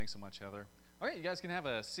Thanks so much, Heather. All right, you guys can have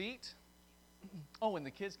a seat. Oh, and the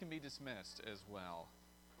kids can be dismissed as well.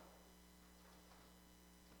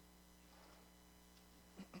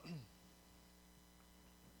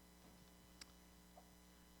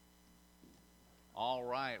 All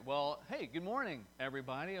right. Well, hey, good morning,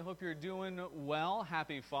 everybody. I hope you're doing well.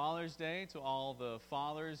 Happy Father's Day to all the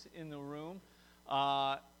fathers in the room.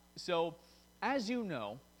 So, as you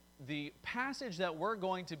know, the passage that we're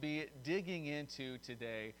going to be digging into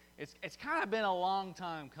today, it's kind of been a long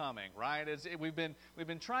time coming, right? We've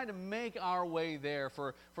been trying to make our way there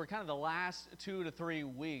for kind of the last 2 to 3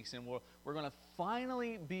 weeks, and we're going to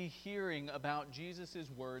finally be hearing about Jesus'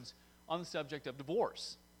 words on the subject of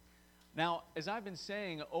divorce. Now, as I've been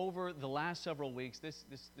saying over the last several weeks, this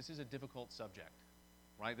is a difficult subject,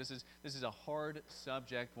 right? This is a hard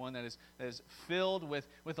subject, one that is filled with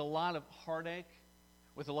a lot of heartache,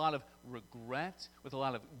 with a lot of regret, with a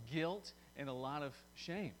lot of guilt, and a lot of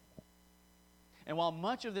shame. And while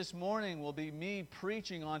much of this morning will be me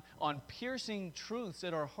preaching on piercing truths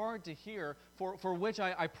that are hard to hear, for which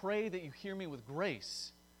I pray that you hear me with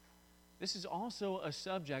grace, this is also a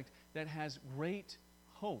subject that has great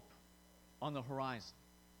hope on the horizon.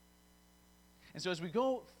 And so as we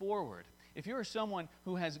go forward, if you're someone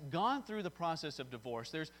who has gone through the process of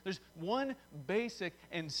divorce, there's one basic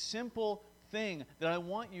and simple thing that I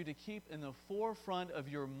want you to keep in the forefront of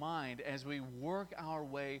your mind as we work our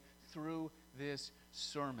way through this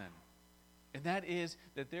sermon. And that is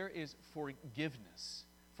that there is forgiveness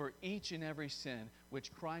for each and every sin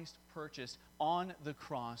which Christ purchased on the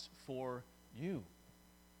cross for you.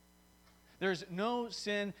 There's no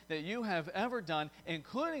sin that you have ever done,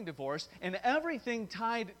 including divorce, and everything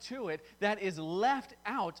tied to it that is left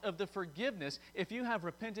out of the forgiveness if you have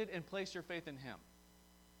repented and placed your faith in Him.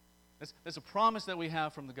 That's a promise that we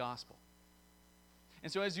have from the gospel.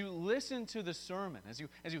 And so as you listen to the sermon, as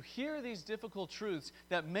you hear these difficult truths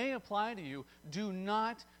that may apply to you, do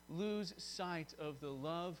not lose sight of the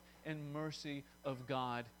love and mercy of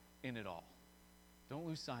God in it all. Don't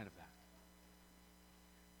lose sight of that.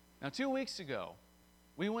 Now, 2 weeks ago,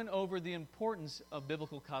 we went over the importance of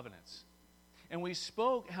biblical covenants. And we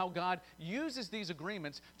spoke how God uses these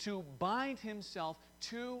agreements to bind Himself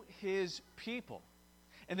to His people.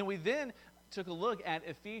 And then we took a look at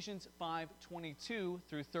Ephesians 5:22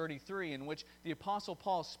 through 33, in which the Apostle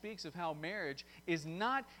Paul speaks of how marriage is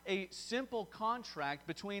not a simple contract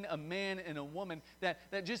between a man and a woman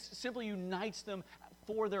that just simply unites them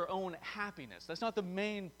for their own happiness. That's not the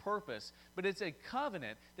main purpose, but it's a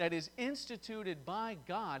covenant that is instituted by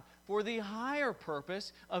God for the higher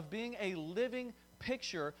purpose of being a living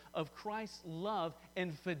picture of Christ's love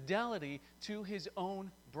and fidelity to His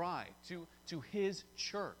own bride, to His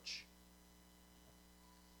church.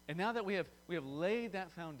 And now that we have laid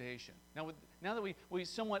that foundation, now that we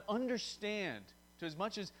somewhat understand, to as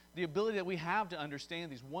much as the ability that we have to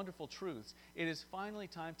understand these wonderful truths, it is finally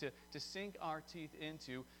time to sink our teeth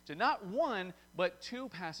into not one, but two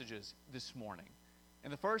passages this morning.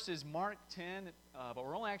 And the first is Mark 10, but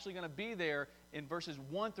we're only actually going to be there in verses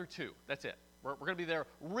 1 through 2. That's it. We're going to be there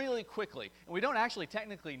really quickly. And we don't actually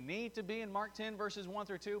technically need to be in Mark 10, verses 1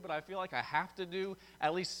 through 2, but I feel like I have to do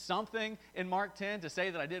at least something in Mark 10 to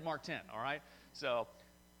say that I did Mark 10, all right? So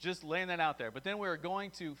just laying that out there. But then we're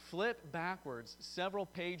going to flip backwards several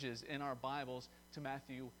pages in our Bibles to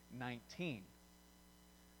Matthew 19.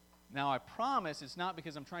 Now, I promise it's not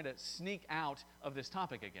because I'm trying to sneak out of this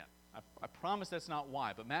topic again. I promise that's not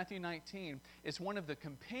why. But Matthew 19 is one of the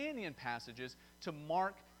companion passages to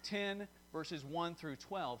Mark 10, verses 1 through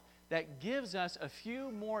 12, that gives us a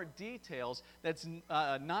few more details that's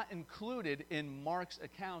not included in Mark's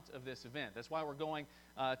account of this event. That's why we're going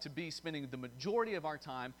to be spending the majority of our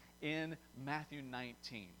time in Matthew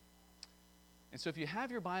 19. And so if you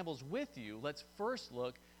have your Bibles with you, let's first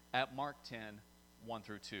look at Mark 10, 1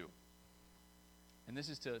 through 2. And this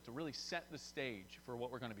is to really set the stage for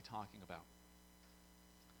what we're going to be talking about.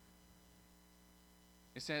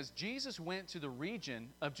 It says, Jesus went to the region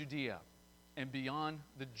of Judea and beyond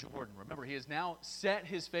the Jordan. Remember, He has now set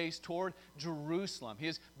His face toward Jerusalem. He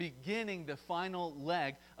is beginning the final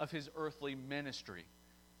leg of His earthly ministry.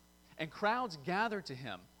 And crowds gathered to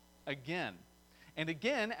Him again. And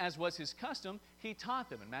again, as was His custom, He taught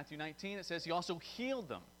them. In Matthew 19, it says He also healed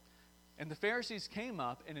them. And the Pharisees came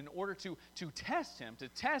up, and in order to test Him, to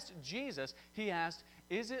test Jesus, He asked,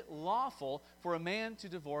 "Is it lawful for a man to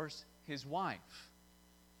divorce his wife?"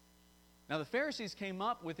 Now, the Pharisees came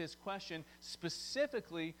up with this question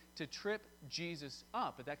specifically to trip Jesus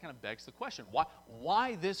up. But that kind of begs the question,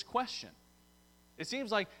 why this question? It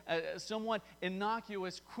seems like a somewhat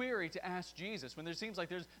innocuous query to ask Jesus when there seems like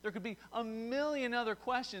there could be a million other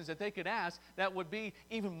questions that they could ask that would be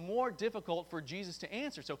even more difficult for Jesus to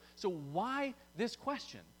answer. So why this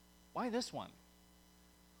question? Why this one?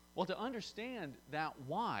 Well, to understand that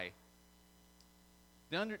why,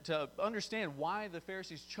 to understand why the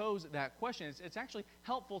Pharisees chose that question, it's actually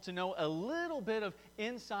helpful to know a little bit of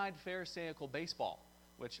inside Pharisaical baseball,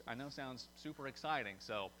 which I know sounds super exciting,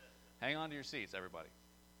 so hang on to your seats, everybody.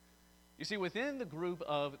 You see, within the group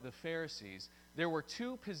of the Pharisees, there were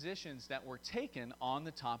two positions that were taken on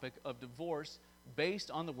the topic of divorce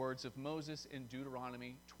based on the words of Moses in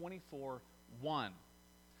Deuteronomy 24:1,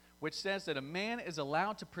 which says that a man is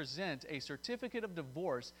allowed to present a certificate of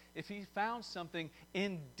divorce if he found something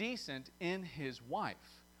indecent in his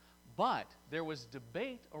wife. But there was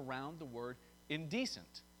debate around the word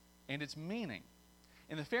indecent and its meaning.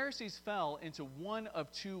 And the Pharisees fell into one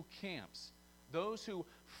of two camps, those who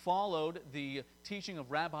followed the teaching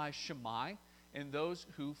of Rabbi Shammai and those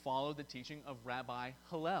who followed the teaching of Rabbi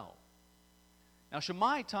Hillel. Now,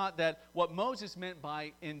 Shammai taught that what Moses meant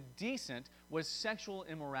by indecent was sexual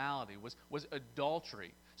immorality, was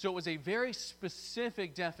adultery. So it was a very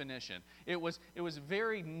specific definition. It was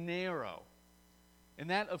very narrow. And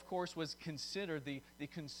that, of course, was considered the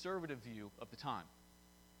conservative view of the time.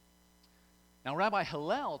 Now, Rabbi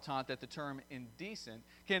Hillel taught that the term indecent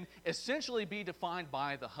can essentially be defined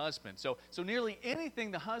by the husband. So nearly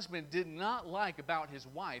anything the husband did not like about his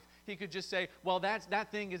wife, he could just say, well,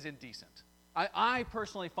 that thing is indecent. I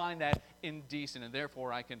personally find that indecent, and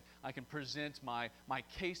therefore I can present my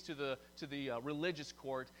case to the religious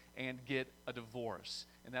court and get a divorce.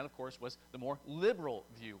 And that, of course, was the more liberal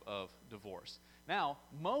view of divorce. Now,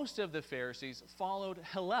 most of the Pharisees followed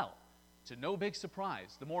Hillel, to no big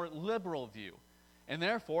surprise, the more liberal view. And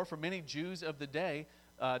therefore, for many Jews of the day,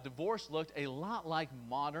 divorce looked a lot like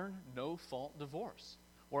modern no-fault divorce,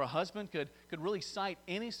 where a husband could really cite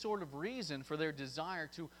any sort of reason for their desire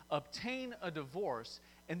to obtain a divorce,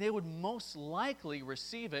 and they would most likely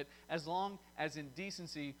receive it as long as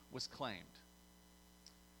indecency was claimed.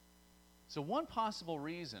 So one possible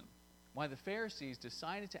reason why the Pharisees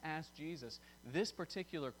decided to ask Jesus this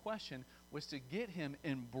particular question was to get him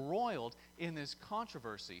embroiled in this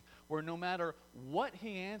controversy where no matter what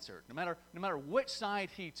he answered, no matter which side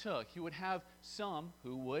he took, he would have some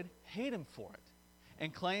who would hate him for it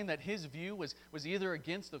and claim that his view was either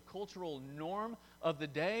against the cultural norm of the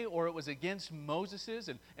day or it was against Moses's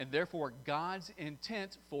and therefore God's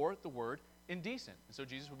intent for the word indecent. And so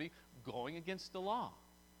Jesus would be going against the law.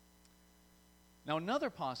 Now, another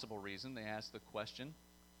possible reason they asked the question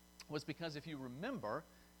was because, if you remember,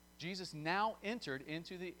 Jesus now entered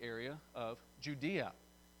into the area of Judea.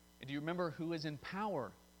 And do you remember who is in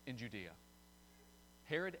power in Judea?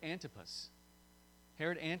 Herod Antipas.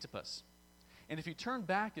 Herod Antipas. And if you turn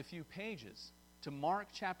back a few pages to Mark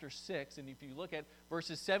chapter 6, and if you look at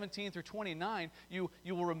verses 17 through 29, you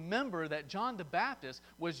will remember that John the Baptist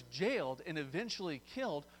was jailed and eventually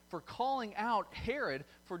killed for calling out Herod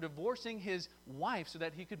for divorcing his wife so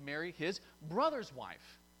that he could marry his brother's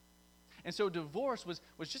wife. And so divorce was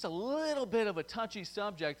just a little bit of a touchy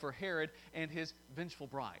subject for Herod and his vengeful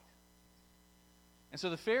bride. And so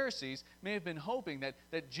the Pharisees may have been hoping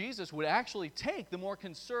that Jesus would actually take the more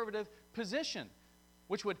conservative position,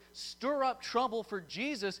 which would stir up trouble for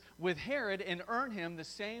Jesus with Herod and earn him the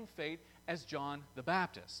same fate as John the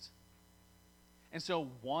Baptist. And so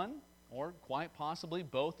one, or quite possibly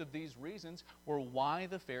both of these reasons, were why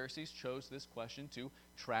the Pharisees chose this question to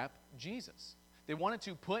trap Jesus. They wanted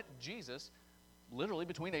to put Jesus literally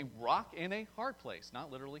between a rock and a hard place.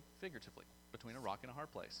 Not literally, figuratively, between a rock and a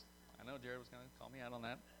hard place. I know Jared was going to call me out on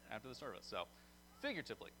that after the service, so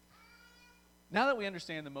figuratively. Now that we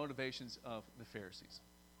understand the motivations of the Pharisees,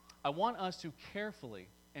 I want us to carefully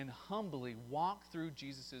and humbly walk through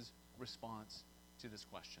Jesus' response to this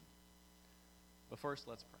question. But first,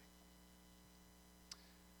 let's pray.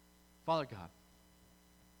 Father God,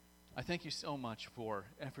 I thank you so much for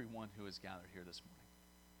everyone who is gathered here this morning.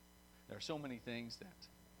 There are so many things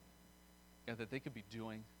that they could be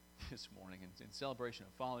doing this morning in celebration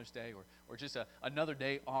of Father's Day or just another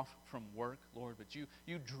day off from work, Lord, but you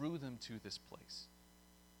drew them to this place.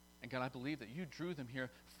 And God, I believe that you drew them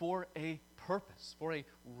here for a purpose, for a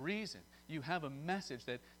reason. You have a message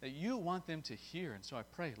that you want them to hear. And so I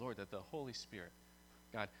pray, Lord, that the Holy Spirit,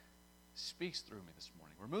 God, speaks through me this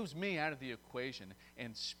morning, removes me out of the equation,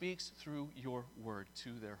 and speaks through your word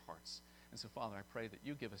to their hearts. And so, Father, I pray that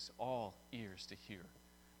you give us all ears to hear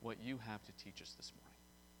what you have to teach us this morning.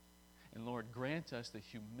 And Lord, grant us the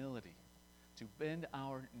humility to bend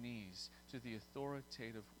our knees to the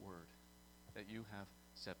authoritative word that you have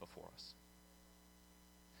set before us.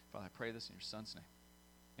 Father, I pray this in your Son's name.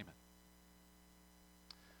 Amen.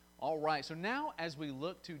 All right, so now as we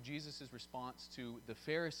look to Jesus' response to the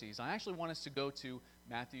Pharisees, I actually want us to go to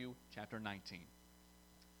Matthew chapter 19.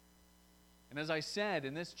 And as I said,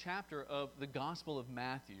 in this chapter of the Gospel of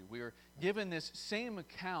Matthew, we are given this same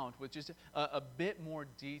account with just a bit more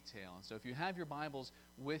detail. And so if you have your Bibles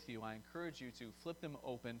with you, I encourage you to flip them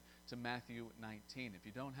open to Matthew 19. If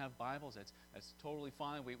you don't have Bibles, that's totally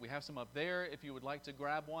fine. We have some up there if you would like to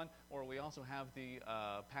grab one, or we also have the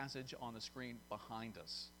passage on the screen behind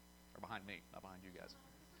us, or behind me, not behind you guys.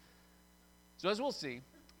 So as we'll see,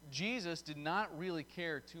 Jesus did not really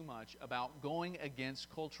care too much about going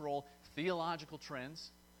against cultural theological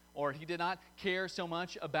trends, or he did not care so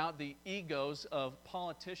much about the egos of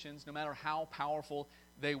politicians, no matter how powerful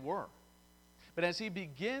they were. But as he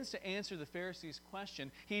begins to answer the Pharisees'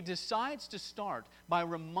 question, he decides to start by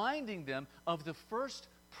reminding them of the first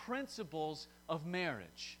principles of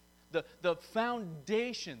marriage, the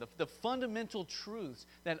foundation, the fundamental truths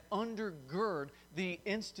that undergird the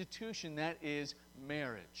institution that is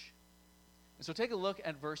marriage. And so take a look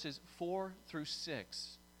at verses 4 through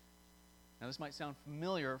 6. Now, this might sound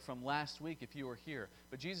familiar from last week if you were here,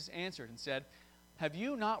 but Jesus answered and said, "Have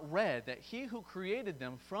you not read that he who created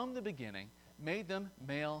them from the beginning made them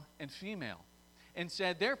male and female? And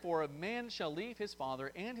said, therefore, a man shall leave his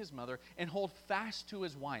father and his mother and hold fast to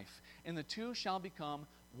his wife, and the two shall become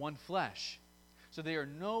one flesh. So they are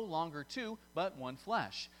no longer two, but one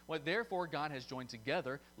flesh. What therefore God has joined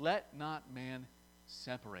together, let not man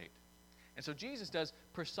separate." And so Jesus does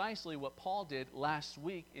precisely what Paul did last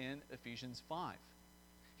week in Ephesians 5.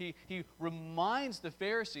 He reminds the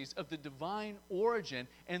Pharisees of the divine origin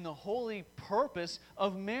and the holy purpose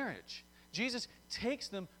of marriage. Jesus takes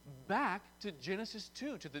them back to Genesis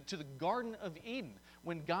 2, to the Garden of Eden,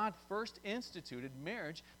 when God first instituted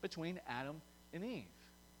marriage between Adam and Eve.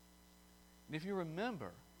 And if you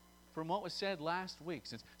remember from what was said last week,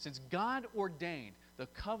 since God ordained the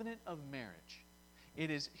covenant of marriage, it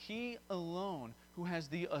is He alone who has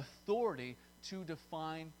the authority to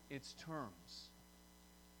define its terms.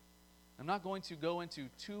 I'm not going to go into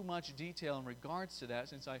too much detail in regards to that,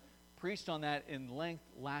 since I preached on that in length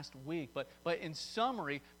last week. But in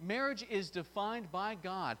summary, marriage is defined by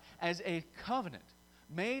God as a covenant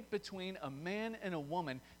made between a man and a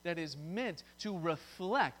woman that is meant to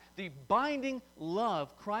reflect the binding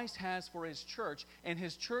love Christ has for His church and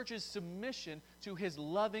His church's submission to His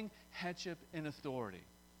loving headship and authority.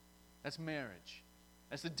 That's marriage.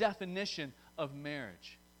 That's the definition of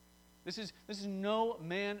marriage. This is no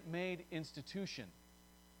man-made institution.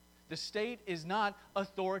 The state is not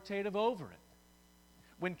authoritative over it.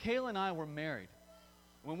 When Kayla and I were married,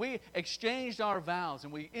 when we exchanged our vows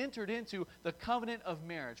and we entered into the covenant of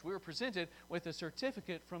marriage, we were presented with a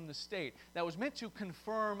certificate from the state that was meant to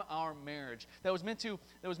confirm our marriage, that was meant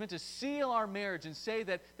to seal our marriage and say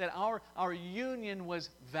that our union was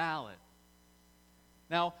valid.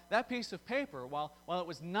 Now, that piece of paper, while it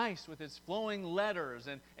was nice with its flowing letters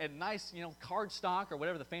and nice, cardstock or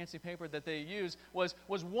whatever the fancy paper that they use was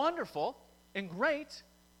wonderful and great,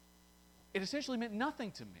 it essentially meant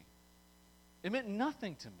nothing to me. It meant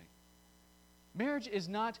nothing to me. Marriage is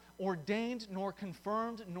not ordained, nor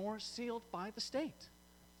confirmed, nor sealed by the state.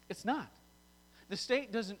 It's not. The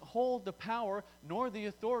state doesn't hold the power nor the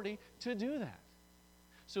authority to do that.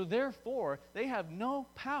 So therefore, they have no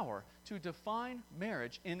power to define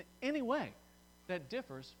marriage in any way that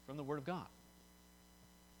differs from the Word of God.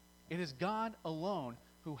 It is God alone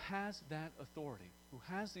who has that authority, who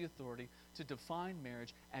has the authority to define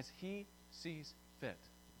marriage as He sees fit.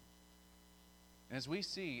 And as we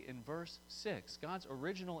see in verse 6, God's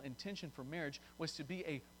original intention for marriage was to be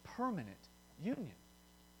a permanent union.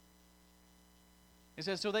 It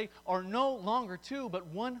says, so they are no longer two, but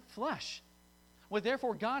one flesh. What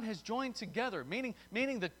therefore God has joined together, meaning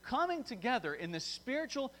the coming together in the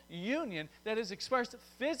spiritual union that is expressed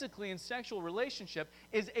physically in sexual relationship,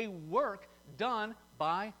 is a work done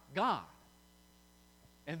by God.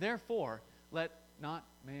 And therefore, let not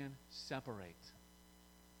man separate.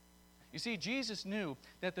 You see, Jesus knew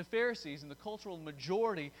that the Pharisees and the cultural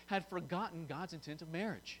majority had forgotten God's intent of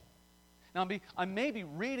marriage. Now, I may be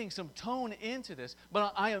reading some tone into this,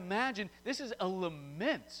 but I imagine this is a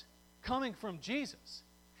lament coming from Jesus.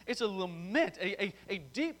 It's a lament, a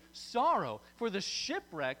deep sorrow for the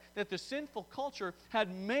shipwreck that the sinful culture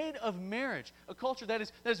had made of marriage, a culture that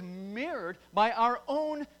is mirrored by our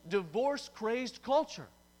own divorce-crazed culture.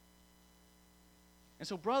 And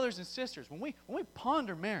so, brothers and sisters, when we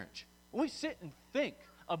ponder marriage, when we sit and think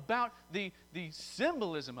about the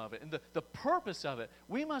symbolism of it and the purpose of it,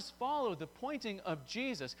 we must follow the pointing of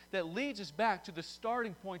Jesus that leads us back to the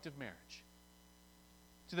starting point of marriage,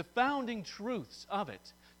 to the founding truths of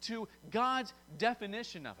it, to God's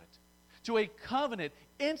definition of it, to a covenant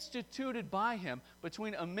instituted by Him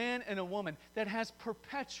between a man and a woman that has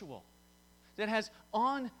perpetual, that has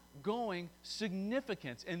ongoing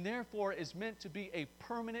significance, and therefore is meant to be a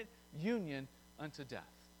permanent union unto death.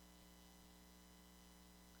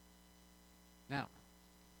 Now,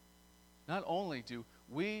 not only do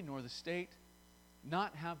we nor the state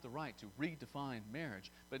not have the right to redefine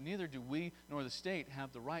marriage, but neither do we nor the state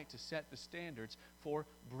have the right to set the standards for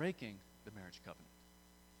breaking the marriage covenant.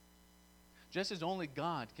 Just as only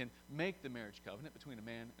God can make the marriage covenant between a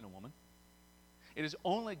man and a woman, it is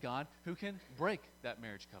only God who can break that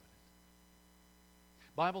marriage covenant.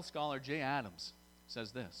 Bible scholar Jay Adams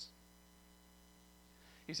says this.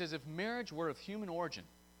 He says, if marriage were of human origin,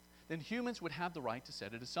 then humans would have the right to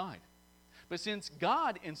set it aside. But since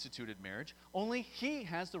God instituted marriage, only He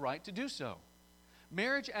has the right to do so.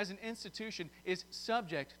 Marriage as an institution is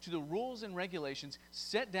subject to the rules and regulations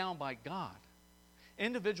set down by God.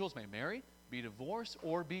 Individuals may marry, be divorced,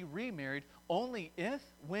 or be remarried only if,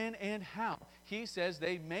 when, and how He says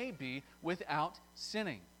they may be without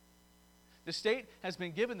sinning. The state has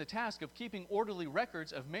been given the task of keeping orderly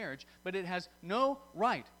records of marriage, but it has no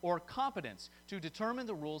right or competence to determine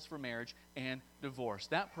the rules for marriage and divorce.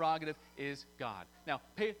 That prerogative is God. Now,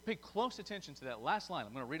 pay close attention to that last line.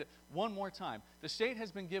 I'm going to read it one more time. The state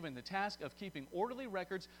has been given the task of keeping orderly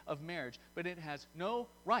records of marriage, but it has no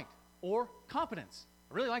right or competence.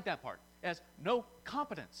 I really like that part. It has no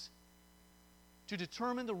competence to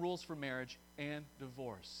determine the rules for marriage and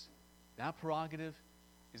divorce. That prerogative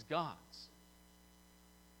is God's.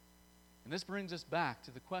 And this brings us back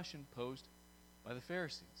to the question posed by the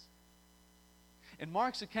Pharisees. In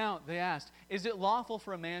Mark's account, they asked, is it lawful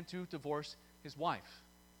for a man to divorce his wife?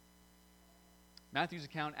 Matthew's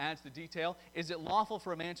account adds the detail, is it lawful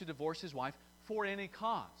for a man to divorce his wife for any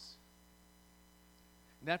cause?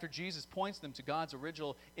 And after Jesus points them to God's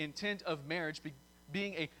original intent of marriage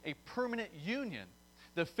being a permanent union,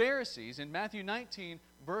 the Pharisees in Matthew 19,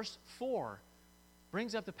 verse 4,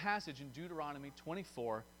 brings up the passage in Deuteronomy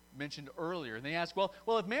 24 mentioned earlier. And they ask, well,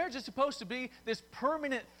 if marriage is supposed to be this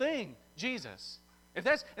permanent thing, Jesus, if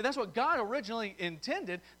that's what God originally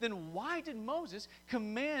intended, then why did Moses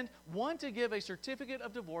command one to give a certificate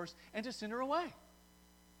of divorce and to send her away?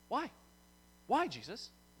 Why? Why, Jesus?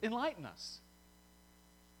 Enlighten us.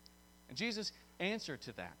 And Jesus' answer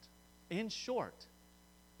to that, in short,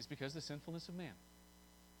 is because of the sinfulness of man.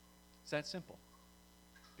 It's that simple.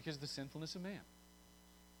 Because of the sinfulness of man.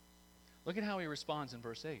 Look at how he responds in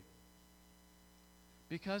verse 8.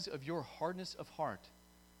 Because of your hardness of heart,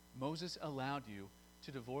 Moses allowed you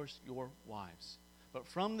to divorce your wives. But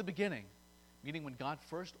from the beginning, meaning when God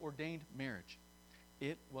first ordained marriage,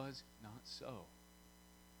 it was not so.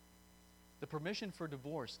 The permission for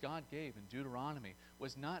divorce God gave in Deuteronomy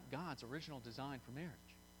was not God's original design for marriage.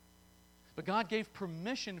 But God gave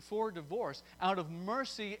permission for divorce out of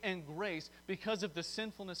mercy and grace because of the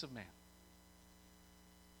sinfulness of man.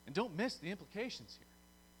 And don't miss the implications here.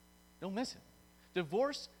 Don't miss it.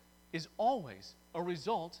 Divorce is always a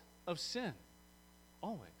result of sin.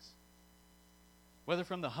 Always. Whether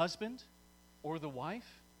from the husband or the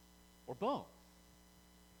wife or both.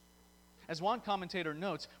 As one commentator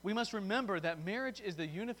notes, we must remember that marriage is the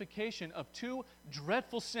unification of two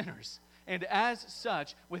dreadful sinners. And as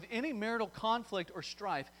such, with any marital conflict or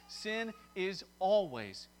strife, sin is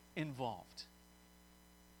always involved.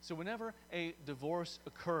 So whenever a divorce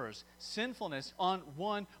occurs, sinfulness on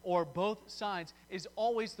one or both sides is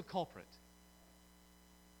always the culprit.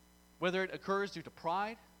 Whether it occurs due to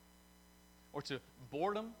pride, or to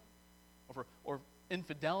boredom, or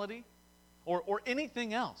infidelity, or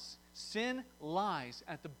anything else, sin lies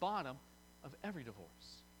at the bottom of every divorce.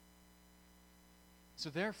 So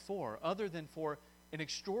therefore, other than for an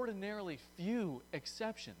extraordinarily few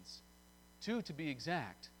exceptions, two to be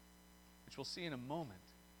exact, which we'll see in a moment,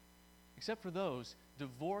 except for those,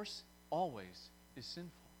 divorce always is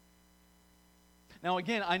sinful. Now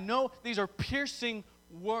again, I know these are piercing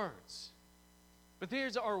words, but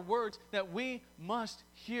these are words that we must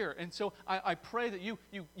hear. And so I pray that you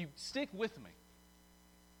stick with me.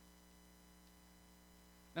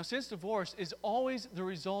 Now, since divorce is always the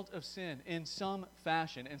result of sin in some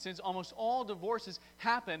fashion, and since almost all divorces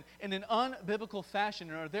happen in an unbiblical fashion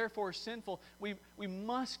and are therefore sinful, we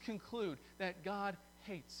must conclude that God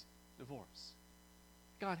hates divorce.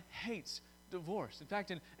 God hates divorce. In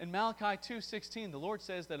fact, in Malachi 2:16, the Lord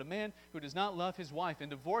says that a man who does not love his wife and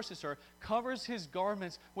divorces her covers his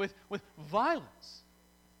garments with violence.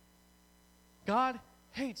 God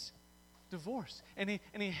hates divorce, and he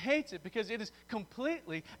hates it because it is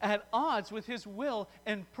completely at odds with His will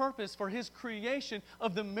and purpose for His creation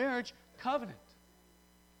of the marriage covenant.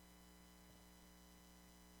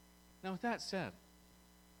 Now, with that said,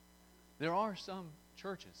 there are some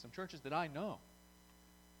churches that I know,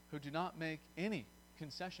 who do not make any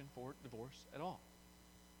concession for divorce at all.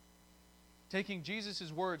 Taking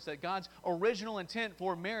Jesus' words that God's original intent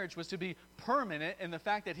for marriage was to be permanent, and the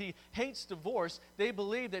fact that He hates divorce, they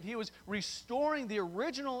believe that He was restoring the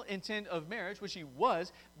original intent of marriage, which He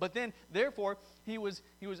was, but then, therefore, He was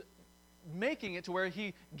making it to where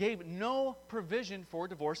He gave no provision for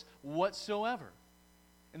divorce whatsoever.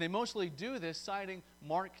 And they mostly do this citing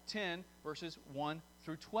Mark 10, verses 1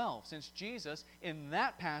 through 12, since Jesus, in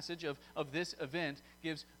that passage of this event,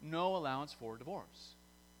 gives no allowance for divorce.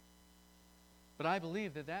 But I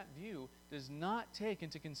believe that view does not take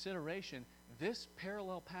into consideration this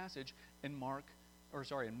parallel passage in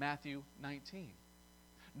Matthew 19.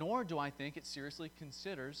 Nor do I think it seriously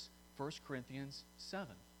considers 1 Corinthians 7,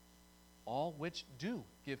 all which do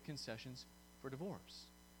give concessions for divorce.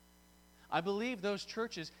 I believe those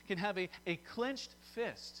churches can have a clenched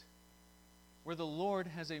fist where the Lord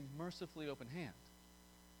has a mercifully open hand.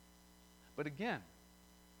 But again,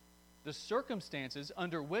 the circumstances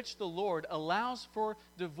under which the Lord allows for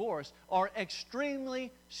divorce are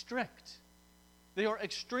extremely strict. They are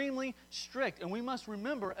extremely strict, and we must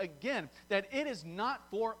remember again that it is not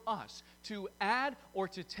for us to add or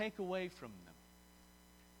to take away from them.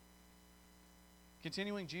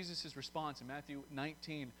 Continuing Jesus' response in Matthew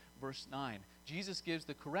 19, verse 9, Jesus gives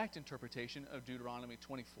the correct interpretation of Deuteronomy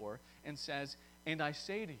 24 and says, "And I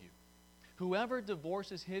say to you, whoever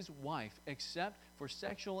divorces his wife except for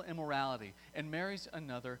sexual immorality and marries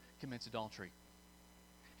another commits adultery."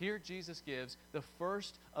 Here Jesus gives the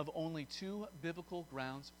first of only two biblical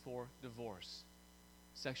grounds for divorce: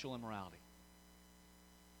 sexual immorality.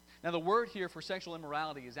 Now, the word here for sexual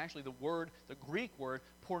immorality is actually the Greek word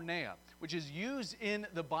porneia, which is used in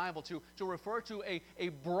the Bible to refer to a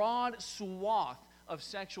broad swath of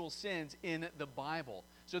sexual sins in the Bible.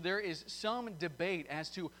 So there is some debate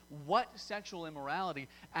as to what sexual immorality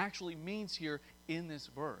actually means here in this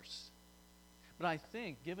verse. But I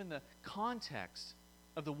think, given the context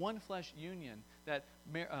of the one-flesh union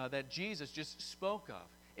that Jesus just spoke of,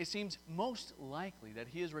 it seems most likely that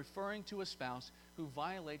He is referring to a spouse who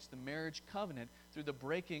violates the marriage covenant through the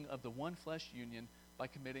breaking of the one-flesh union by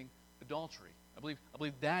committing adultery. I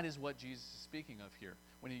believe that is what Jesus is speaking of here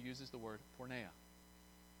when He uses the word porneia.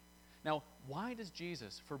 Now, why does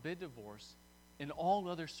Jesus forbid divorce in all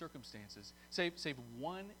other circumstances, save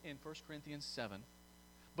one in 1 Corinthians 7,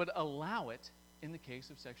 but allow it in the case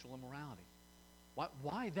of sexual immorality?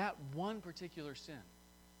 Why that one particular sin?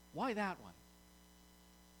 Why that one?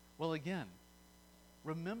 Well, again,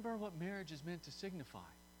 remember what marriage is meant to signify.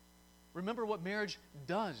 Remember what marriage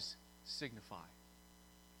does signify: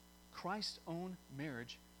 Christ's own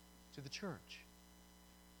marriage to the church.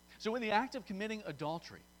 So in the act of committing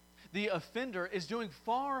adultery, the offender is doing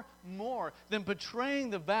far more than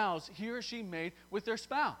betraying the vows he or she made with their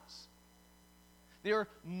spouse. They are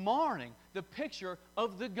marring the picture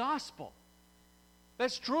of the gospel.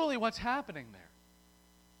 That's truly what's happening there.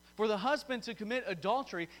 For the husband to commit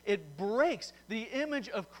adultery, it breaks the image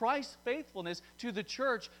of Christ's faithfulness to the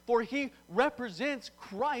church, for he represents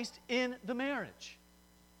Christ in the marriage.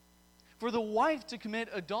 For the wife to commit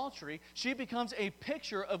adultery, she becomes a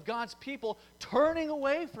picture of God's people turning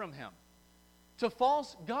away from Him to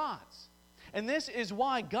false gods. And this is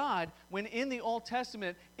why God, when in the Old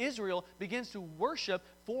Testament Israel begins to worship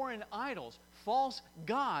foreign idols, false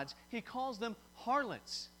gods, He calls them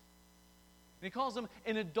harlots. And He calls them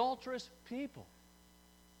an adulterous people.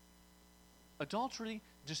 Adultery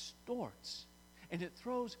distorts, and it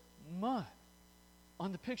throws mud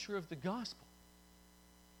on the picture of the gospel.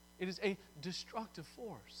 It is a destructive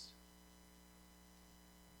force.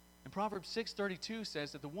 And Proverbs 6:32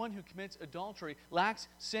 says that the one who commits adultery lacks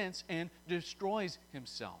sense and destroys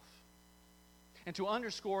himself. And to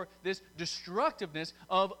underscore this destructiveness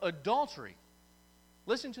of adultery,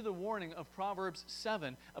 listen to the warning of Proverbs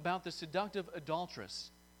 7 about the seductive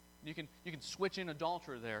adulteress. You can switch in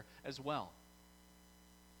adulterer there as well.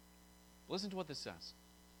 Listen to what this says.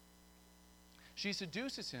 She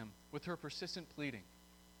seduces him with her persistent pleading.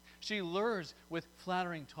 She lures with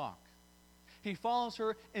flattering talk. He follows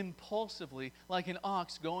her impulsively like an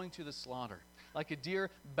ox going to the slaughter. like a deer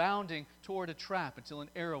bounding toward a trap until an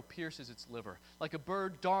arrow pierces its liver, like a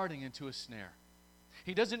bird darting into a snare.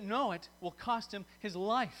 He doesn't know it will cost him his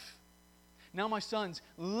life. Now, my sons,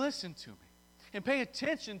 listen to me and pay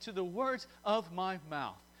attention to the words of my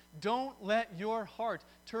mouth. Don't let your heart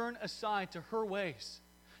turn aside to her ways.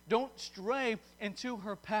 Don't stray into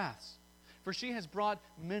her paths, for she has brought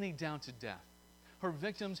many down to death. Her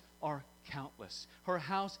victims are countless. Her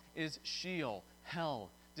house is Sheol, hell,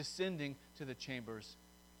 descending to the chambers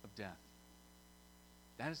of death.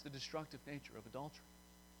 That is the destructive nature of adultery.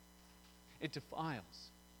 It defiles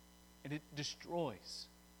and it destroys.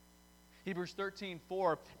 Hebrews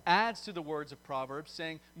 13:4 adds to the words of Proverbs,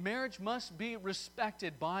 saying, marriage must be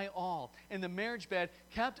respected by all, and the marriage bed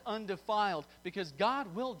kept undefiled, because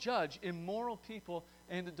God will judge immoral people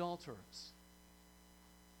and adulterers.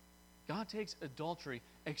 God takes adultery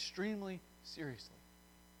extremely seriously.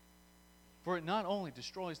 For it not only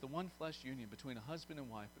destroys the one flesh union between a husband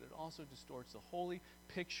and wife, but it also distorts the holy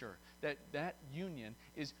picture that that union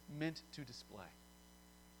is meant to display.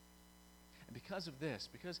 And because of this,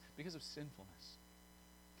 because of sinfulness,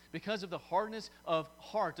 because of the hardness of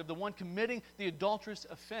heart of the one committing the adulterous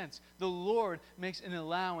offense, the Lord makes an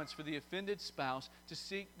allowance for the offended spouse to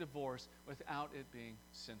seek divorce without it being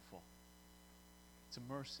sinful. It's a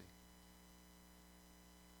mercy.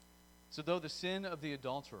 So though the sin of the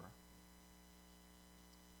adulterer,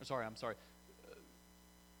 so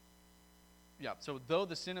though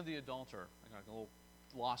the sin of the adulterer, I got a little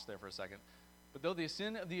lost there for a second, but though the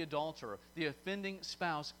sin of the adulterer, the offending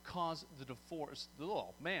spouse, caused the divorce, oh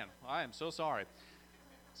man, I am so sorry.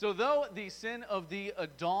 So though the sin of the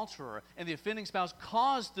adulterer and the offending spouse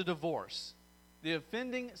caused the divorce, the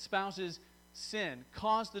offending spouse's sin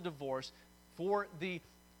caused the divorce, for the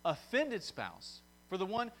offended spouse, for the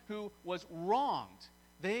one who was wronged,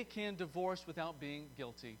 they can divorce without being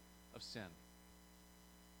guilty of sin.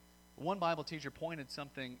 One Bible teacher pointed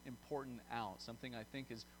something important out, something I think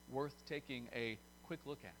is worth taking a quick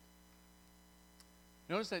look at.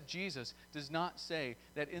 Notice that Jesus does not say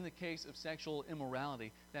that in the case of sexual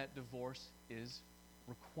immorality that divorce is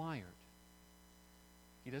required.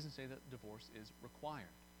 He doesn't say that divorce is required.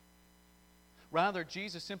 Rather,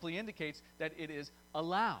 Jesus simply indicates that it is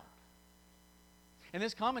allowed. And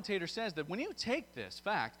this commentator says that when you take this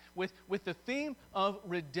fact with the theme of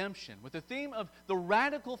redemption, with the theme of the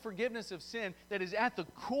radical forgiveness of sin that is at the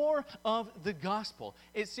core of the gospel,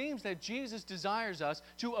 it seems that Jesus desires us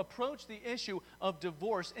to approach the issue of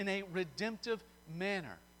divorce in a redemptive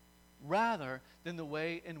manner, rather than the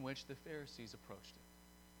way in which the Pharisees approached it.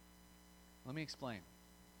 Let me explain.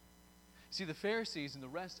 See, the Pharisees and the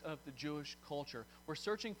rest of the Jewish culture were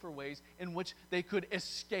searching for ways in which they could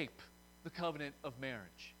escape the covenant of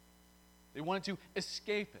marriage. They wanted to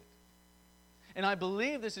escape it. And I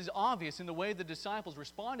believe this is obvious in the way the disciples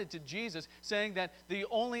responded to Jesus, saying that the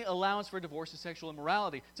only allowance for divorce is sexual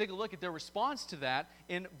immorality. Take a look at their response to that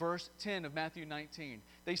in verse 10 of Matthew 19.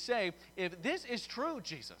 They say, if this is true,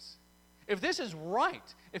 Jesus, if this is right,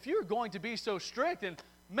 if you're going to be so strict, then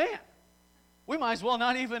man, we might as well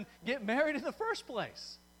not even get married in the first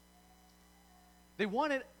place. They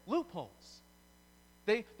wanted loopholes.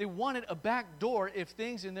 They wanted a back door if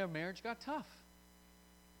things in their marriage got tough.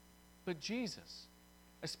 But Jesus,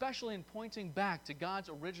 especially in pointing back to God's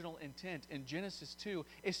original intent in Genesis 2,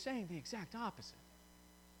 is saying the exact opposite.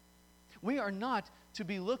 We are not to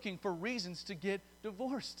be looking for reasons to get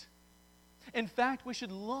divorced. In fact, we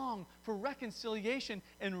should long for reconciliation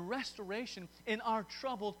and restoration in our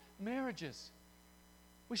troubled marriages.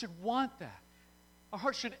 We should want that. Our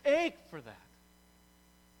hearts should ache for that.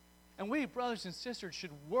 And we, brothers and sisters,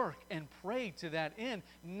 should work and pray to that end,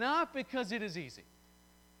 not because it is easy,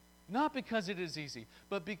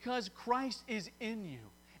 but because Christ is in you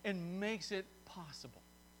and makes it possible.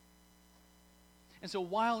 And so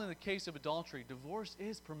while in the case of adultery, divorce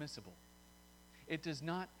is permissible, it does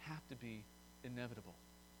not have to be inevitable.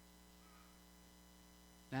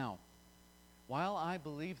 Now, while I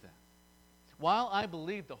believe that, while I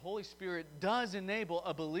believe the Holy Spirit does enable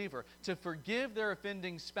a believer to forgive their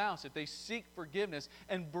offending spouse if they seek forgiveness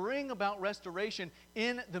and bring about restoration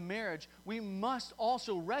in the marriage, we must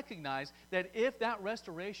also recognize that if that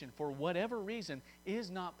restoration, for whatever reason,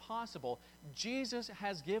 is not possible, Jesus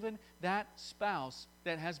has given that spouse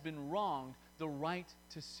that has been wronged the right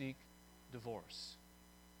to seek divorce.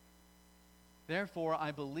 Therefore,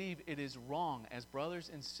 I believe it is wrong as brothers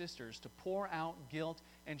and sisters to pour out guilt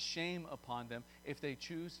and shame upon them if they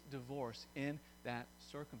choose divorce in that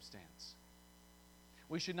circumstance.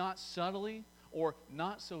 We should not subtly or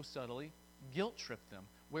not so subtly guilt trip them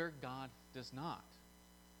where God does not.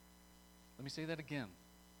 Let me say that again.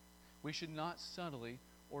 we should not subtly,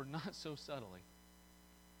 or not so subtly,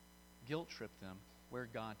 guilt trip them where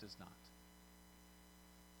God does not.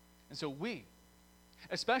 And so we,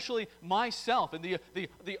 especially myself and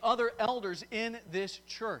the other elders in this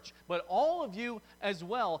church, but all of you as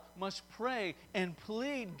well, must pray and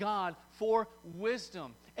plead God for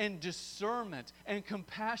wisdom and discernment and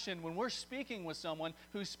compassion when we're speaking with someone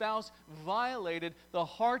whose spouse violated the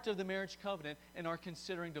heart of the marriage covenant and are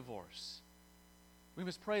considering divorce. We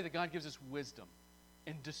must pray that God gives us wisdom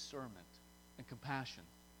and discernment and compassion.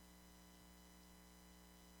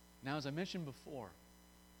 Now, as I mentioned before,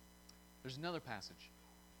 there's another passage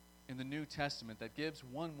in the New Testament that gives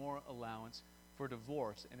one more allowance for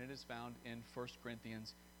divorce, and it is found in 1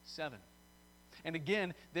 Corinthians 7. And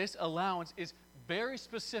again, this allowance is very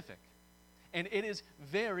specific, and it is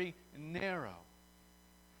very narrow.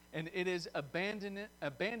 And it is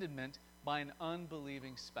abandonment by an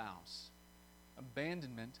unbelieving spouse.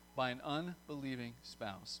 Abandonment by an unbelieving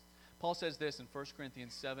spouse. Paul says this in 1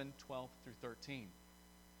 Corinthians 7, 12 through 13.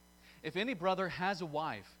 If any brother has a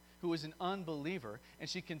wife who is an unbeliever, and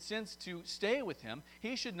she consents to stay with him,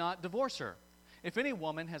 he should not divorce her. If any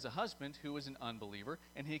woman has a husband who is an unbeliever,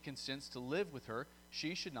 and he consents to live with her,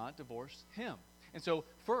 she should not divorce him. And so,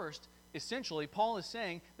 first, essentially, Paul is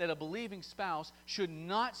saying that a believing spouse should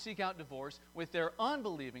not seek out divorce with their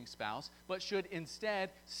unbelieving spouse, but should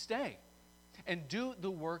instead stay and do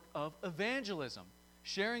the work of evangelism,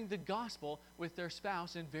 sharing the gospel with their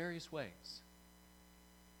spouse in various ways.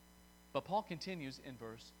 But Paul continues in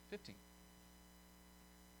verse 15.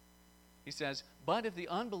 He says, "But if the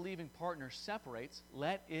unbelieving partner separates,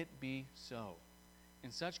 let it be so.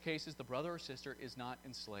 In such cases, the brother or sister is not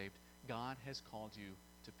enslaved. God has called you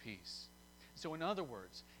to peace." So in other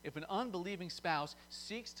words, if an unbelieving spouse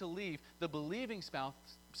seeks to leave the believing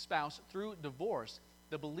spouse through divorce,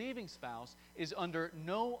 the believing spouse is under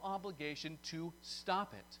no obligation to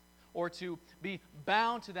stop it or to be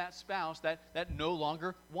bound to that spouse that no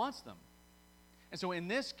longer wants them. And so in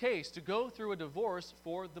this case, to go through a divorce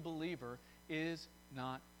for the believer is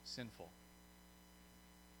not sinful.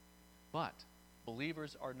 But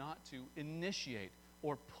believers are not to initiate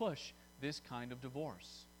or push this kind of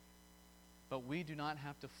divorce. But we do not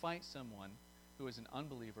have to fight someone who is an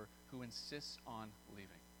unbeliever who insists on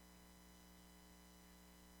leaving.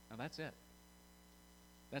 Now that's it.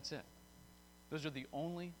 That's it. Those are the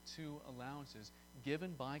only two allowances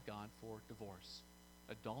given by God for divorce: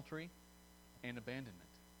 adultery and abandonment.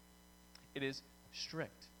 It is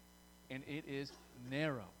strict and it is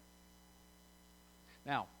narrow.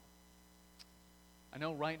 Now, I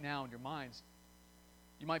know right now in your minds,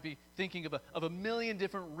 you might be thinking of a million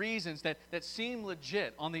different reasons that seem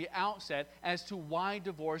legit on the outset as to why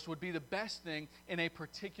divorce would be the best thing in a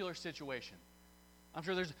particular situation. I'm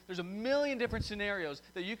sure there's a million different scenarios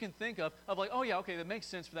that you can think of like, oh yeah, okay, that makes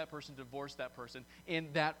sense for that person to divorce that person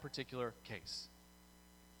in that particular case.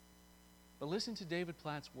 But listen to David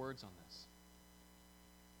Platt's words on this.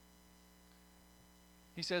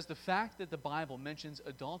 He says, the fact that the Bible mentions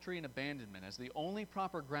adultery and abandonment as the only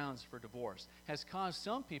proper grounds for divorce has caused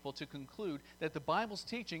some people to conclude that the Bible's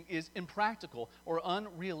teaching is impractical or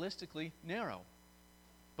unrealistically narrow.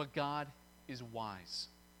 But God is wise.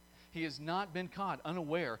 He has not been caught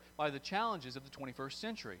unaware by the challenges of the 21st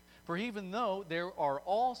century. For even though there are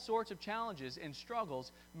all sorts of challenges and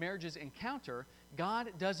struggles marriages encounter,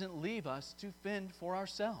 God doesn't leave us to fend for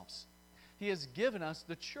ourselves. He has given us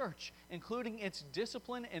the church, including its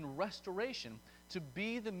discipline and restoration, to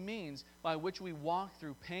be the means by which we walk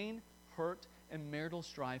through pain, hurt, and marital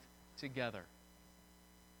strife together.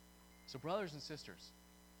 So, brothers and sisters,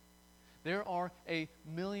 there are a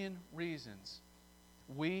million reasons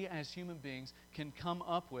we as human beings can come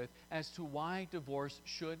up with as to why divorce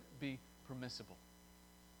should be permissible.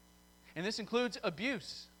 And this includes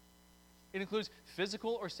abuse. It includes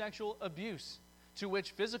physical or sexual abuse, to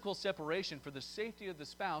which physical separation for the safety of the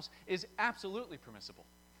spouse is absolutely permissible.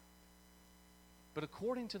 But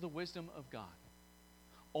according to the wisdom of God,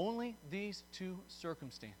 only these two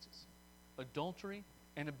circumstances, adultery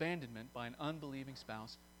and abandonment by an unbelieving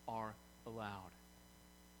spouse, are allowed.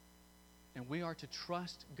 And we are to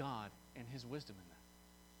trust God and His wisdom in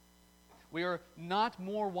that. We are not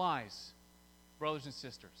more wise, brothers and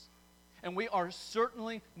sisters. And we are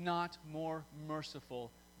certainly not more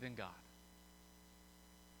merciful than God.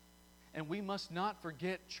 And we must not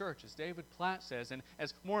forget, church, as David Platt says, and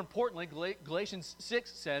as more importantly, Galatians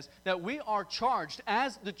 6 says, that we are charged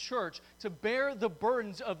as the church to bear the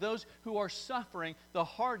burdens of those who are suffering the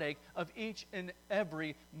heartache of each and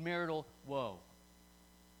every marital woe.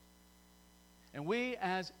 And we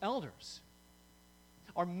as elders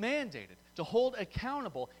are mandated to hold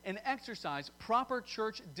accountable and exercise proper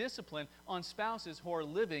church discipline on spouses who are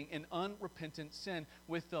living in unrepentant sin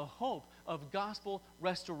with the hope of gospel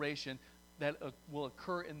restoration that will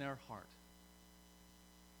occur in their heart.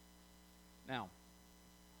 Now,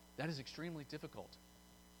 that is extremely difficult.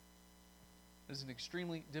 It is an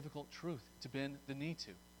extremely difficult truth to bend the knee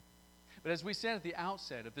to. But as we said at the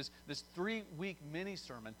outset of this 3-week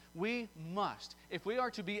mini-sermon, we must, if we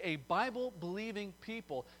are to be a Bible-believing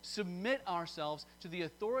people, submit ourselves to the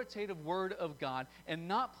authoritative Word of God and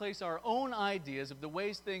not place our own ideas of the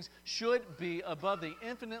ways things should be above the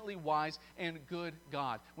infinitely wise and good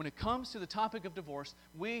God. When it comes to the topic of divorce,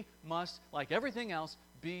 we must, like everything else,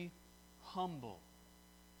 be humble.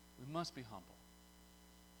 We must be humble.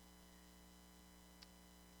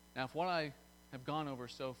 Now, if what I have gone over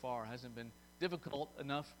so far hasn't been difficult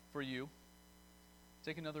enough for you,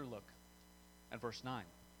 take another look at verse 9. It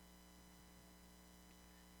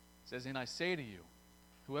says, "And I say to you,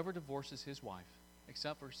 whoever divorces his wife,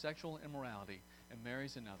 except for sexual immorality, and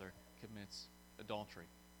marries another, commits adultery."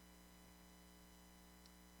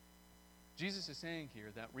 Jesus is saying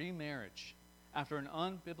here that remarriage after an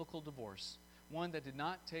unbiblical divorce, one that did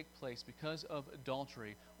not take place because of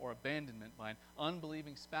adultery or abandonment by an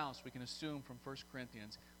unbelieving spouse, we can assume from 1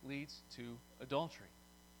 Corinthians, leads to adultery.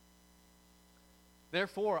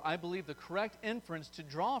 Therefore, I believe the correct inference to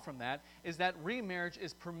draw from that is that remarriage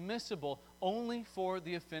is permissible only for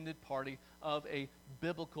the offended party of a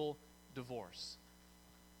biblical divorce.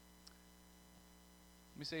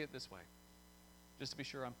 Let me say it this way, just to be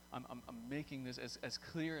sure I'm making this as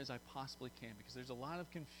clear as I possibly can, because there's a lot of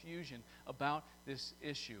confusion about this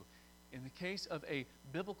issue. In the case of a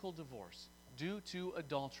biblical divorce due to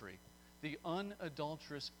adultery, the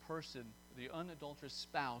unadulterous person, the unadulterous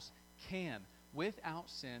spouse can,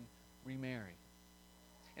 without sin, remarry.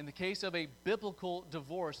 In the case of a biblical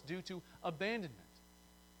divorce due to abandonment,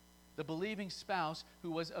 the believing spouse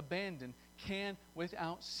who was abandoned can,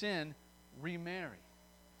 without sin, remarry.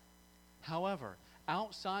 However,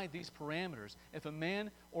 outside these parameters, if a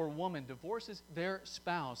man or woman divorces their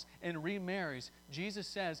spouse and remarries, Jesus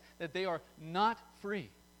says that they are not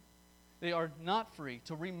free. They are not free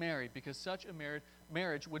to remarry, because such a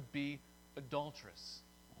marriage would be adulterous.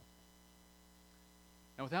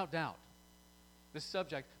 And without doubt, this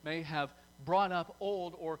subject may have brought up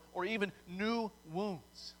old or even new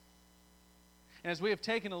wounds. And as we have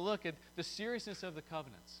taken a look at the seriousness of the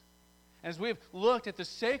covenants, as we have looked at the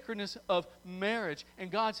sacredness of marriage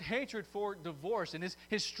and God's hatred for divorce and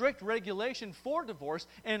His strict regulation for divorce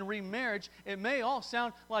and remarriage, it may all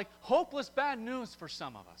sound like hopeless bad news for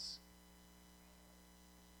some of us.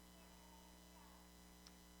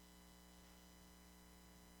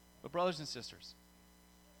 But brothers and sisters,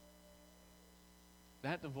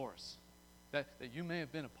 that divorce that you may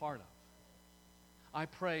have been a part of, I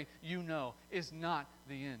pray you know, is not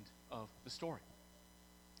the end of the story.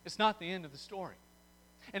 It's not the end of the story.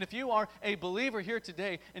 And if you are a believer here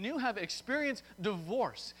today and you have experienced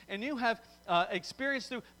divorce and you have experienced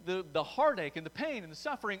through the heartache and the pain and the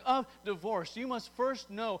suffering of divorce, you must first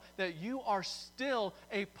know that you are still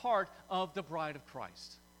a part of the bride of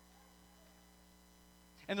Christ.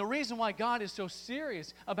 And the reason why God is so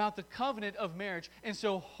serious about the covenant of marriage and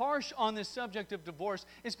so harsh on this subject of divorce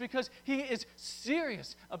is because He is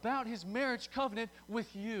serious about His marriage covenant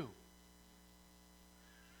with you.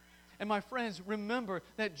 And my friends, remember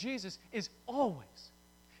that Jesus is always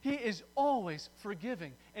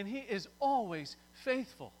forgiving, and He is always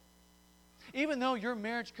faithful. Even though your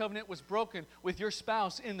marriage covenant was broken with your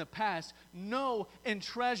spouse in the past, know and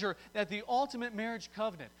treasure that the ultimate marriage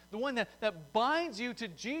covenant, the one that binds you to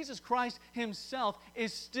Jesus Christ Himself,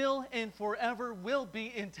 is still and forever will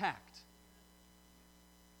be intact.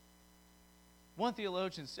 One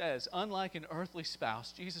theologian says, unlike an earthly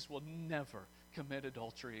spouse, Jesus will never commit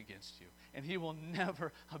adultery against you, and He will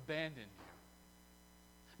never abandon you.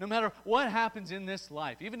 No matter what happens in this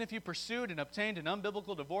life, even if you pursued and obtained an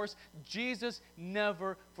unbiblical divorce, Jesus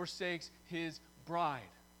never forsakes His bride.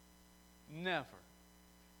 Never.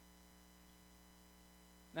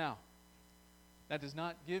 Now, that does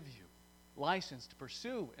not give you license to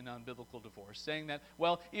pursue an unbiblical divorce, saying that,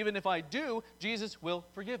 well, even if I do, Jesus will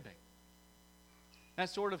forgive me. That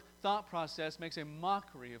sort of thought process makes a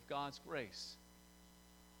mockery of God's grace.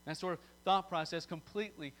 That sort of thought process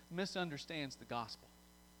completely misunderstands the gospel.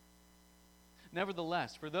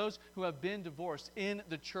 Nevertheless, for those who have been divorced in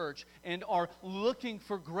the church and are looking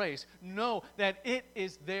for grace, know that it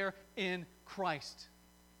is there in Christ.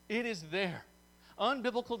 It is there.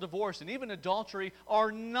 Unbiblical divorce and even adultery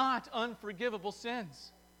are not unforgivable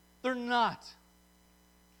sins. They're not.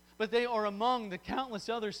 but they are among the countless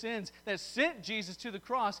other sins that sent Jesus to the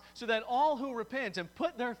cross so that all who repent and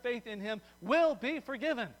put their faith in him will be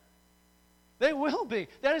forgiven. They will be.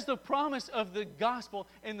 That is the promise of the gospel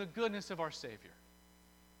and the goodness of our Savior.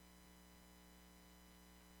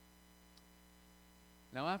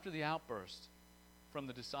 Now, after the outburst from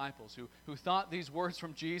the disciples who thought these words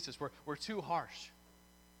from Jesus were too harsh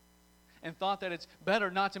and thought that it's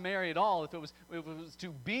better not to marry at all if it was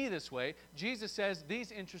to be this way, Jesus says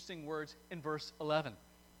these interesting words in verse 11.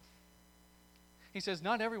 He says,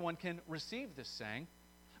 "Not everyone can receive this saying,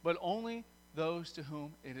 but only those to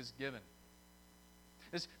whom it is given."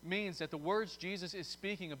 This means that the words Jesus is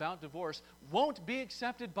speaking about divorce won't be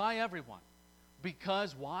accepted by everyone.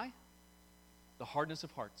 Because why? The hardness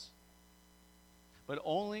of hearts. But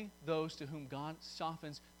only those to whom God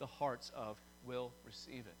softens the hearts of will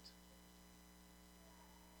receive it.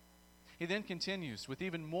 He then continues with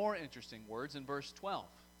even more interesting words in verse 12.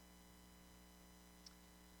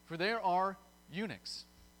 For there are eunuchs.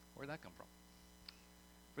 Where'd that come from?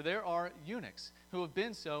 For there are eunuchs who have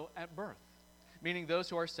been so at birth, meaning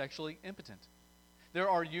those who are sexually impotent. There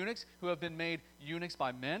are eunuchs who have been made eunuchs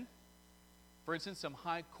by men. For instance, some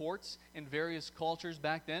high courts in various cultures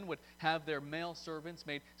back then would have their male servants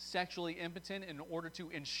made sexually impotent in order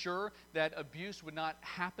to ensure that abuse would not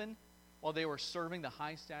happen while they were serving the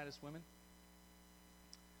high-status women.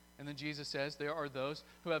 And then Jesus says there are those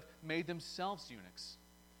who have made themselves eunuchs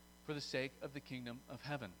for the sake of the kingdom of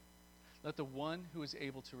heaven. Let the one who is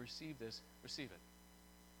able to receive this receive it.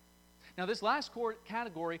 Now, this last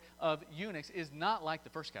category of eunuchs is not like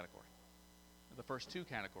the first category, the first two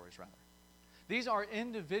categories, rather. These are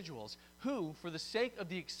individuals who, for the sake of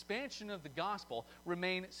the expansion of the gospel,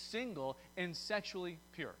 remain single and sexually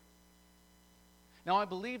pure. Now, I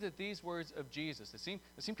believe that these words of Jesus, that seem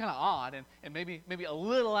kind of odd and maybe a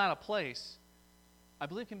little out of place, I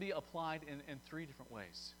believe can be applied in three different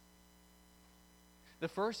ways. The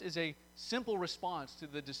first is a simple response to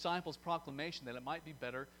the disciples' proclamation that it might be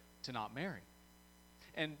better to not marry.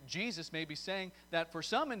 And Jesus may be saying that for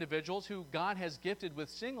some individuals who God has gifted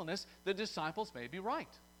with singleness, the disciples may be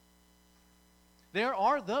right. There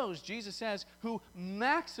are those, Jesus says, who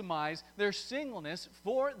maximize their singleness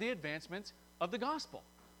for the advancement of the gospel.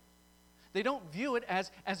 They don't view it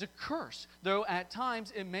as a curse, though at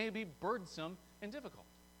times it may be burdensome and difficult.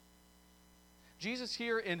 Jesus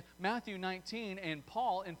here in Matthew 19 and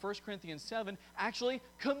Paul in 1 Corinthians 7 actually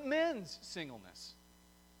commends singleness.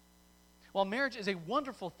 While marriage is a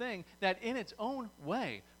wonderful thing that in its own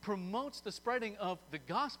way promotes the spreading of the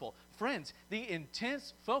gospel, friends, the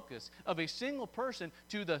intense focus of a single person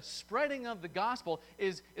to the spreading of the gospel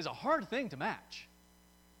is a hard thing to match.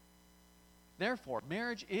 Therefore,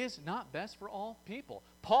 marriage is not best for all people.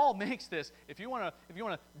 Paul makes this, if you want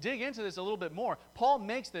to dig into this a little bit more, Paul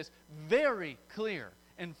makes this very clear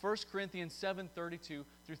in 1 Corinthians 7:32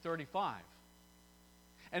 through 35.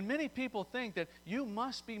 And many people think that you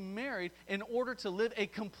must be married in order to live a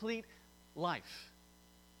complete life.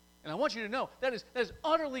 And I want you to know that is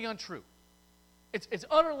utterly untrue. It's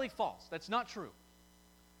utterly false. That's not true.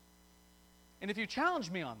 And if you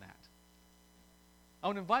challenge me on that, I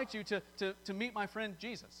would invite you to meet my friend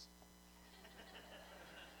Jesus.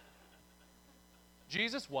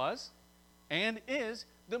 Jesus was and is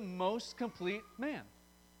the most complete man.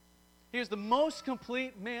 He is the most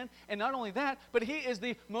complete man, and not only that, but he is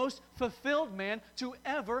the most fulfilled man to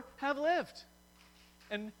ever have lived.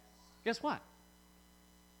 And guess what?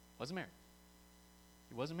 Wasn't married.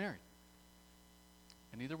 He wasn't married.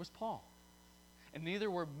 And neither was Paul. And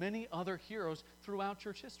neither were many other heroes throughout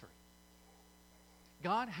church history.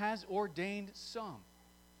 God has ordained some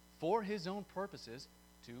for his own purposes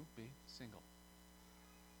to be single.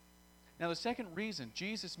 Now, the second reason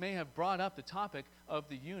Jesus may have brought up the topic of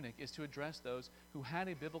the eunuch is to address those who had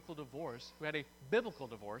a biblical divorce,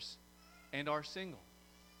 and are single.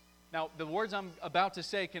 Now, the words I'm about to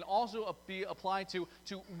say can also be applied to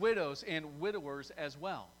widows and widowers as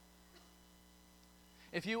well.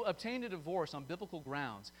 If you obtained a divorce on biblical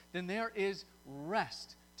grounds, then there is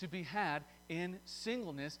rest to be had in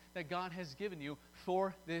singleness that God has given you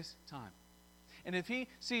for this time. And if he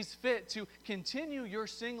sees fit to continue your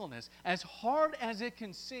singleness, as hard as it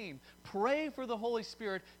can seem, pray for the Holy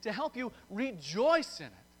Spirit to help you rejoice in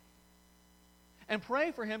it. And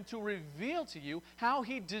pray for him to reveal to you how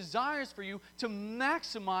he desires for you to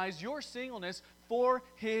maximize your singleness for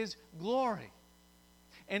his glory.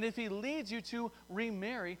 And if he leads you to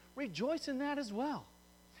remarry, rejoice in that as well.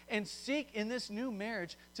 And seek in this new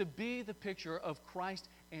marriage to be the picture of Christ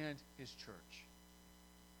and his church.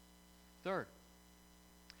 Third,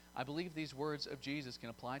 I believe these words of Jesus can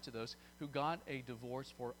apply to those who got a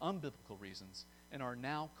divorce for unbiblical reasons and are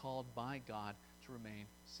now called by God to remain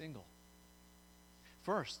single.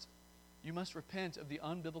 First, you must repent of the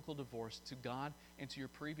unbiblical divorce to God and to your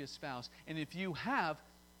previous spouse. And if you have,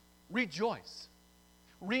 rejoice.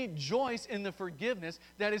 Rejoice in the forgiveness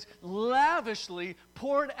that is lavishly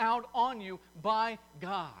poured out on you by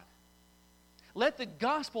God. Let the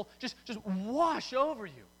gospel just wash over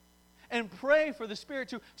you. And pray for the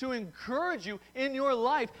Spirit to encourage you in your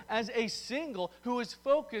life as a single who is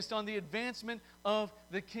focused on the advancement of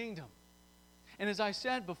the kingdom. And as I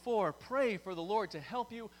said before, pray for the Lord to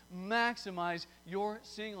help you maximize your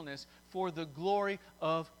singleness for the glory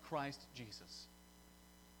of Christ Jesus.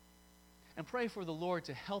 And pray for the Lord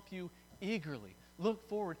to help you eagerly look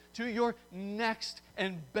forward to your next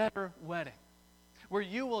and better wedding, where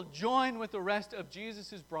you will join with the rest of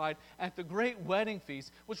Jesus' bride at the great wedding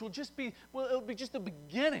feast, which will just be, it'll be just the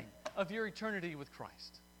beginning of your eternity with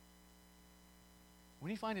Christ. When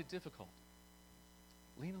you find it difficult,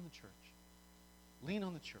 lean on the church. Lean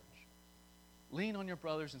on the church. Lean on your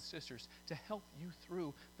brothers and sisters to help you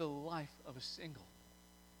through the life of a single.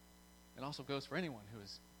 It also goes for anyone who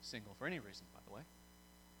is single for any reason, by the way.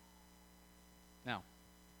 Now,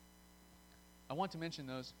 I want to mention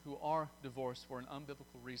those who are divorced for an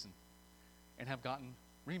unbiblical reason and have gotten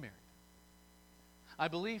remarried. I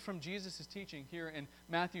believe from Jesus' teaching here in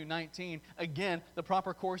Matthew 19, again, the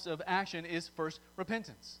proper course of action is first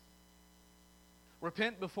repentance.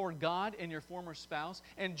 Repent before God and your former spouse,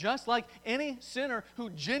 and just like any sinner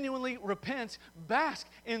who genuinely repents, bask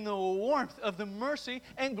in the warmth of the mercy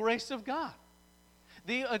and grace of God.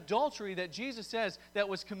 The adultery that Jesus says that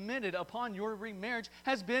was committed upon your remarriage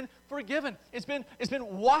has been forgiven. It's been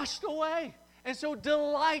washed away. And so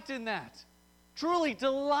delight in that. Truly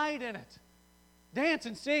delight in it. Dance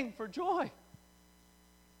and sing for joy.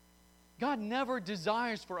 God never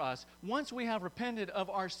desires for us, once we have repented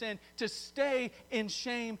of our sin, to stay in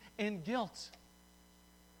shame and guilt.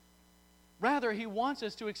 Rather, He wants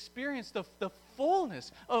us to experience the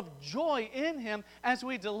fullness of joy in Him as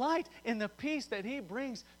we delight in the peace that He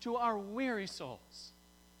brings to our weary souls.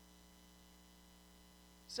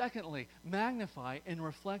 Secondly, magnify and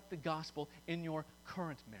reflect the gospel in your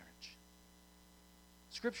current marriage.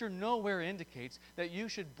 Scripture nowhere indicates that you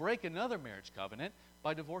should break another marriage covenant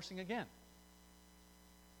by divorcing again.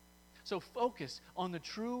 So focus on the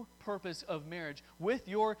true purpose of marriage with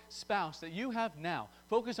your spouse that you have now.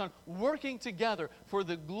 Focus on working together for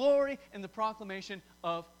the glory and the proclamation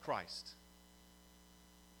of Christ.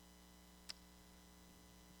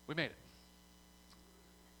 We made it.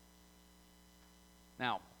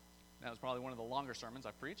 Now, that was probably one of the longer sermons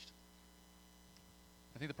I've preached.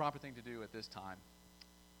 I think the proper thing to do at this time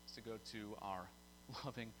is to go to our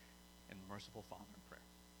loving and merciful Father in prayer.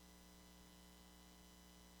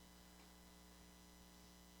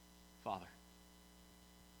 Father,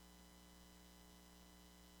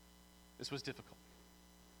 this was difficult.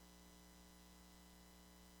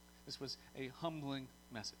 This was a humbling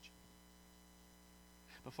message.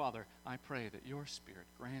 But Father, I pray that your Spirit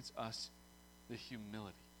grants us the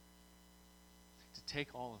humility to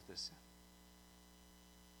take all of this in.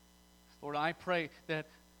 Lord, I pray that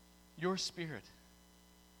your Spirit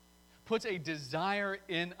puts a desire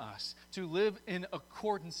in us to live in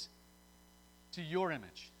accordance to your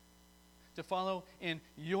image, to follow in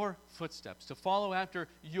your footsteps, to follow after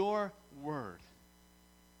your word.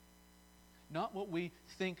 Not what we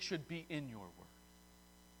think should be in your word.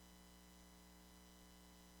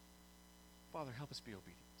 Father, help us be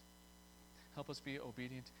obedient. Help us be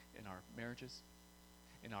obedient in our marriages,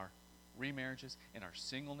 in our remarriages, in our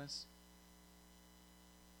singleness.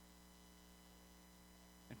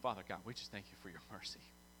 And Father God, we just thank you for your mercy.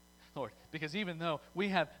 Lord, because even though we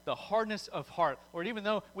have the hardness of heart, Lord, even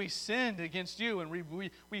though we sinned against you and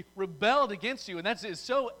we rebelled against you, and that is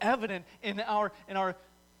so evident in our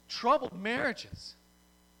troubled marriages,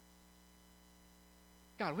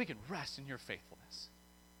 God, we can rest in your faithfulness.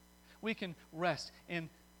 We can rest in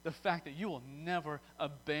the fact that you will never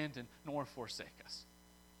abandon nor forsake us.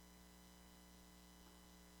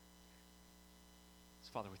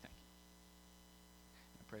 So, Father, we thank you.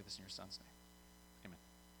 I pray this in your Son's name.